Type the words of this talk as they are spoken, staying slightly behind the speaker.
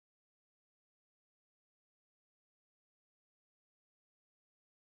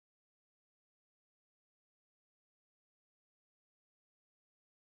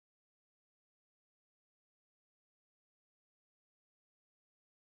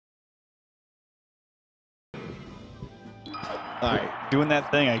All right. Doing that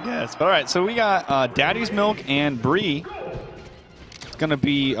thing, I guess. But all right, so we got Daddy's Milk and Bree. It's going to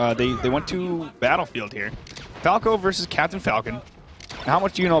be, they went to Battlefield here. Falco versus Captain Falcon. How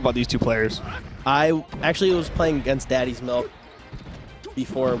much do you know about these two players? I actually was playing against Daddy's Milk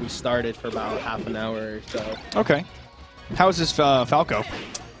before we started for about half an hour or so. Okay. How's this Falco?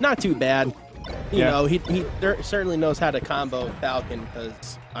 Not too bad. You Yeah. know, he certainly knows how to combo Falcon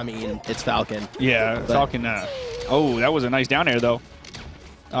because, I mean, it's Falcon. Yeah, But- Falcon. Oh, that was a nice down air, though.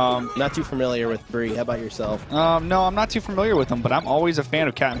 Not too familiar with Bree. How about yourself? No, I'm not too familiar with them, but I'm always a fan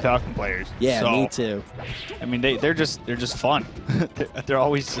of Captain Falcon players. Yeah, So, me too. I mean, they're just fun. They're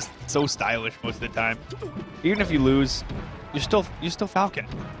always just so stylish most of the time. Even if you lose, you're still Falcon.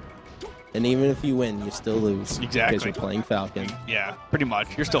 And even if you win, you still lose. Exactly. Because you're playing Falcon. Yeah, pretty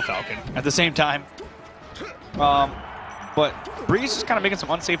much. You're still Falcon. At the same time, but Bree's just kind of making some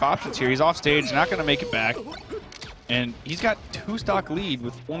unsafe options here. He's off stage, not going to make it back. And he's got 2-stock lead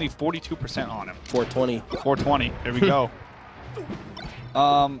with only 42% on him. 420. 420. There we go.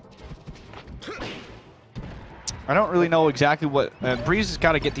 I don't really know exactly what Breeze has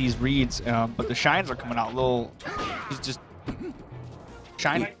got to get these reads, but the shines are coming out a little. He's just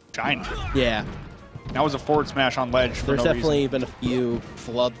shine. Yeah. That was a forward smash on ledge. For There's no definitely reason. been a few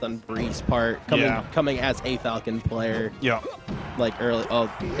flubs on Bree's part coming as a Falcon player. Yeah. Like early.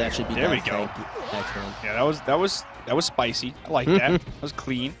 Oh, that should be. There we done. go. Thank you. Excellent. Yeah, that was spicy. I like that. That was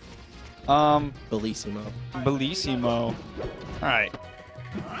clean. Bellissimo. Bellissimo. All right.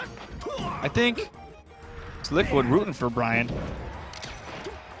 I think it's Liquid rooting for Brian.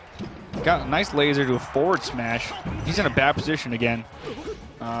 Got a nice laser to a forward smash. He's in a bad position again.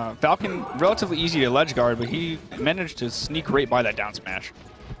 Falcon, relatively easy to ledge guard, but he managed to sneak right by that down smash.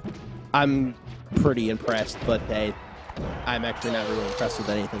 I'm pretty impressed, but hey, I'm actually not really impressed with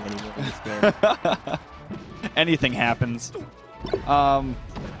anything anymore in this game. Anything happens.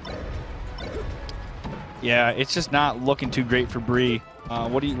 Yeah, it's just not looking too great for Bree.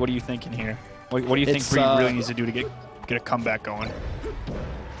 What are you thinking here? What do you think Bree really needs to do to get a comeback going?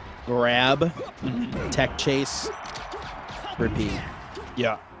 Grab, tech chase, repeat.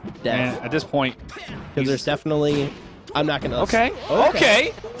 Yeah. Def. And at this point, Because there's definitely, I'm not gonna. Okay.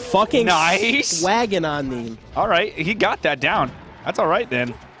 Fucking Nice. wagging on me. All right, he got that down. That's all right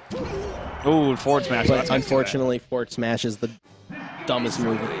then. Ooh, forward smash. But unfortunately, forward smash is the dumbest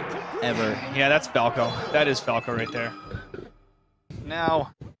move ever. Yeah, that's Falco. That is Falco right there.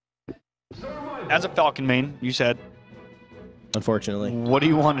 Now, as a Falcon main, you said, Unfortunately, what do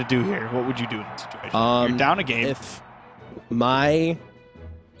you want to do here? What would you do in this situation? You're down a game.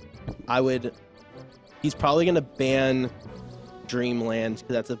 He's probably gonna ban Dreamland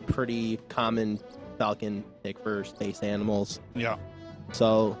because that's a pretty common Falcon pick for space animals. Yeah.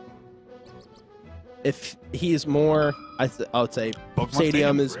 So if he's more, I would say Pokemon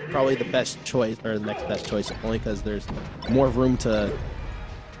Stadium is probably the best choice, or the next best choice, only because there's more room to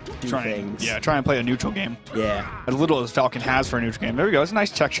do things. Try and play a neutral game. Yeah. As little as Falcon has for a neutral game. There we go. It's a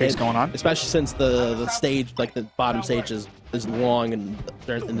nice tech chase going on. Especially since the stage, like the bottom stage is long and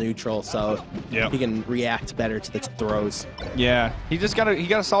there's the neutral, so he can react better to the throws. Yeah. He got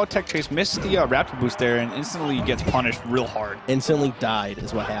a solid tech chase, missed the Raptor boost there, and instantly gets punished real hard. Instantly died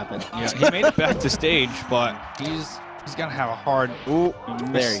is what happened. Yeah, he made it back to stage, but he's gonna have a hard. Ooh,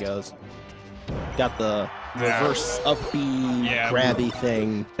 there he goes. Got the reverse up B grabby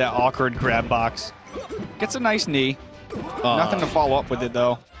thing. That awkward grab box. Gets a nice knee. Nothing to follow up with it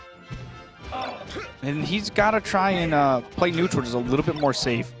though. And he's got to try and play neutral just a little bit more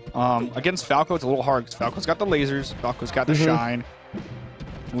safe. Against Falco, it's a little hard because Falco's got the lasers. Falco's got the shine.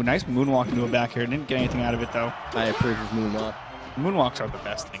 Ooh, nice moonwalk into a back here. Didn't get anything out of it though. I approve of moonwalk. Moonwalks are the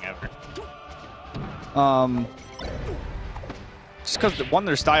best thing ever. Just because, one,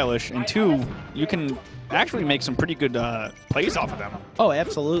 they're stylish, and two, you can actually make some pretty good plays off of them. Oh,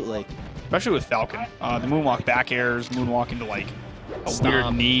 absolutely. Especially with Falcon. The moonwalk back airs, moonwalk into like a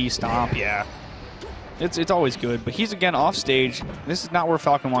weird knee stomp, yeah. It's always good, but he's again off stage. This is not where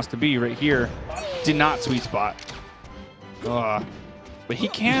Falcon wants to be right here. Did not sweet spot. But he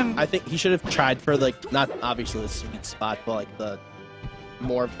can. I think he should have tried for like, not obviously the sweet spot, but like the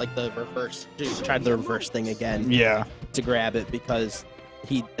more of like the reverse. Just tried the reverse thing again. Yeah. To grab it because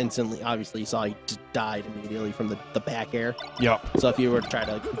he instantly, obviously, saw he just died immediately from the back air. Yep. So if you were to try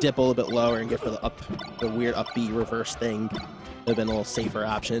to like, dip a little bit lower and get for the weird up B reverse thing, it would have been a little safer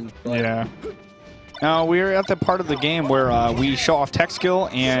option. But yeah. Now we're at the part of the game where we show off tech skill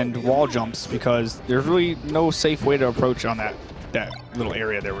and wall jumps because there's really no safe way to approach on that little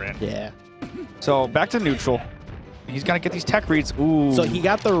area that we're in. Yeah. So back to neutral. he's got to get these tech reads. Ooh. So he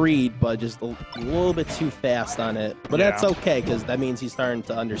got the read, but just a little bit too fast on it. But that's okay, because that means he's starting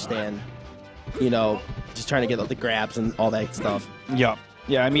to understand, you know, just trying to get the grabs and all that stuff. Yeah.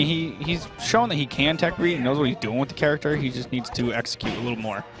 Yeah, I mean, he's shown that he can tech read. He knows what he's doing with the character. He just needs to execute a little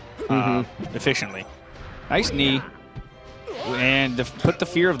more efficiently. Nice knee. And put the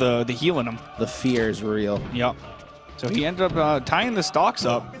fear of the heal in him. The fear is real. Yep. So he ended up tying the stocks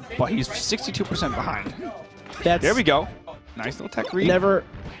up, but he's 62% behind. There we go. Nice little tech read. Never,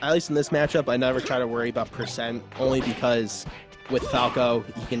 at least in this matchup, I never try to worry about percent, only because with Falco,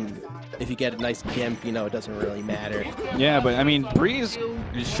 you can, if you get a nice gimp, you know, it doesn't really matter. Yeah, but I mean, Breeze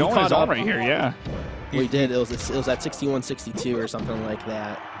is showing his own right here, yeah. We did. It was at 61-62 or something like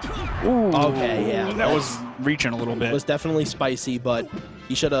that. Ooh. Okay, yeah. That was reaching a little bit. It was definitely spicy, but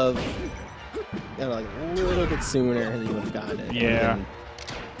he should have, you know, like a little bit sooner, and he would have gotten it. Yeah.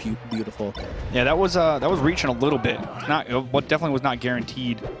 Beautiful. Yeah, that was reaching a little bit. Not, what definitely was not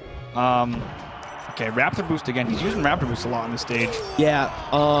guaranteed. Okay, Raptor Boost again. He's using Raptor Boost a lot on this stage. Yeah.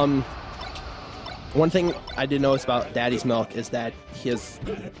 One thing I did notice about Daddy's Milk is that his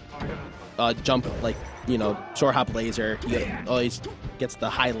jump, like, you know, short hop laser, he always gets the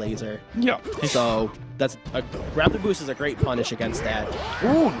high laser. Yeah. So that's Raptor Boost is a great punish against that.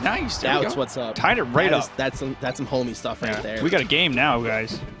 Ooh, nice. That's what's up. Tied it right up. That's some homie stuff right there. We got a game now,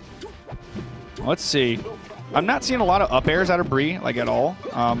 guys. Let's see. I'm not seeing a lot of up airs out of Bree, like, at all.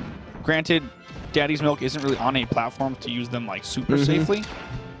 Granted, Daddy's Milk isn't really on any platform to use them, like, super safely,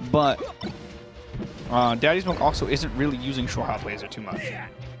 but Daddy's Milk also isn't really using short hop laser too much.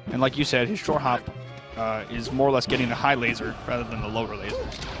 And like you said, his short hop is more or less getting the high laser rather than the lower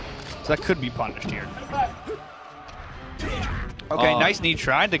lasers. So that could be punished here. Okay, nice knee.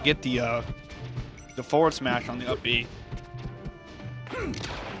 Tried to get the forward smash on the up B.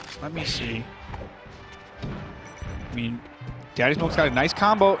 Let me see. I mean, Daddy's Milk's got a nice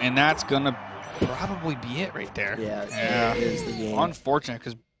combo, and that's going to probably be it right there. Yeah, that is the game. Unfortunate,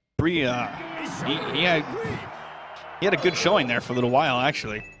 because Bree, he had a good showing there for a little while,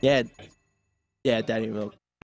 actually. Yeah, Daddy Milk